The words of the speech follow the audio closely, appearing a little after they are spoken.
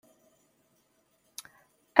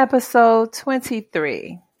Episode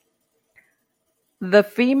 23. The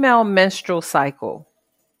female menstrual cycle.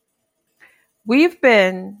 At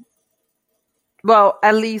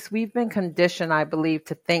least we've been conditioned, I believe,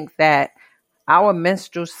 to think that our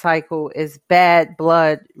menstrual cycle is bad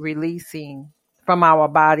blood releasing from our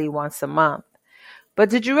body once a month. But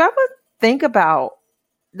did you ever think about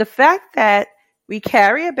the fact that we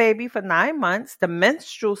carry a baby for 9 months, the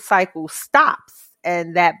menstrual cycle stops,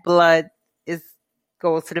 and that blood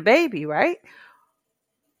goes to the baby, right?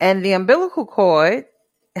 And the umbilical cord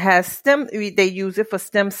they use it for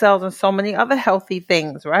stem cells and so many other healthy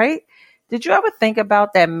things, right? Did you ever think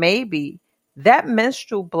about that maybe that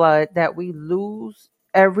menstrual blood that we lose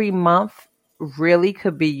every month really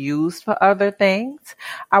could be used for other things?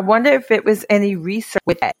 I wonder if it was any research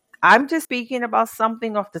with that. I'm just speaking about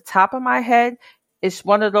something off the top of my head. It's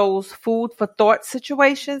one of those food for thought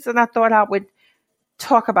situations, and I thought I would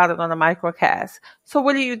talk about it on a microcast. So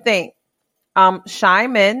what do you think?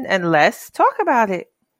 Chime in and let's talk about it.